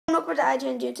what I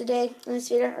trying to do today in this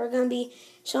video. We're going to be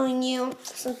showing you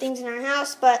some things in our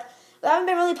house, but we haven't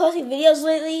been really posting videos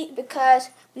lately because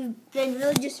we've been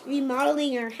really just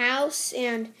remodeling our house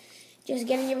and just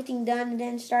getting everything done and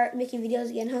then start making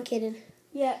videos again, huh, Kaden?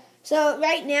 Yeah. So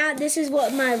right now, this is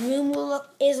what my room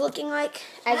is looking like.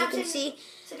 As you can see,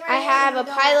 I have a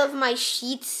pile of my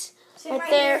sheets right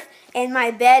there, and my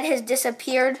bed has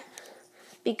disappeared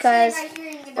because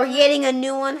we're getting a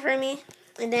new one for me.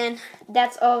 And then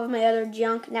that's all of my other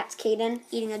junk, and that's Kaden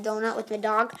eating a donut with my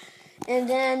dog. And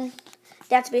then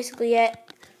that's basically it.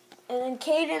 And then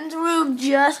Kaden's room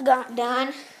just got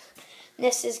done.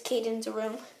 This is Kaden's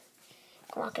room.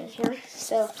 Walk in here.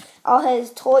 So all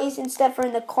his toys and stuff are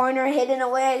in the corner, hidden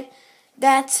away.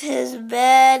 That's his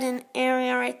bed and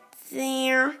area right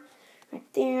there,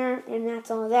 and that's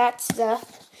all that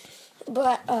stuff.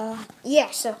 But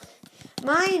yeah. So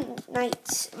my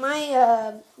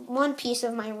one piece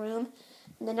of my room,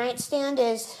 the nightstand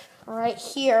is right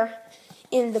here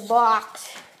in the box.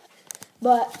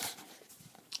 But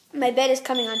my bed is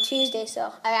coming on Tuesday,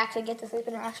 so I actually get to sleep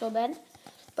in an actual bed.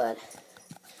 But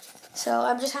so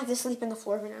I'm just have to sleep on the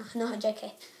floor for now. No,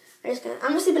 JK. I'm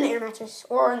gonna sleep in the air mattress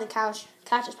or on the couch.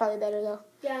 Couch is probably better though.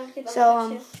 Yeah.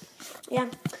 So yeah.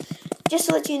 Just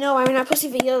to let you know, I'm not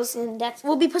posting videos, and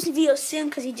we'll be posting videos soon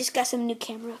because he just got some new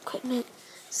camera equipment.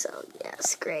 So yeah,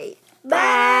 it's great.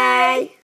 Bye.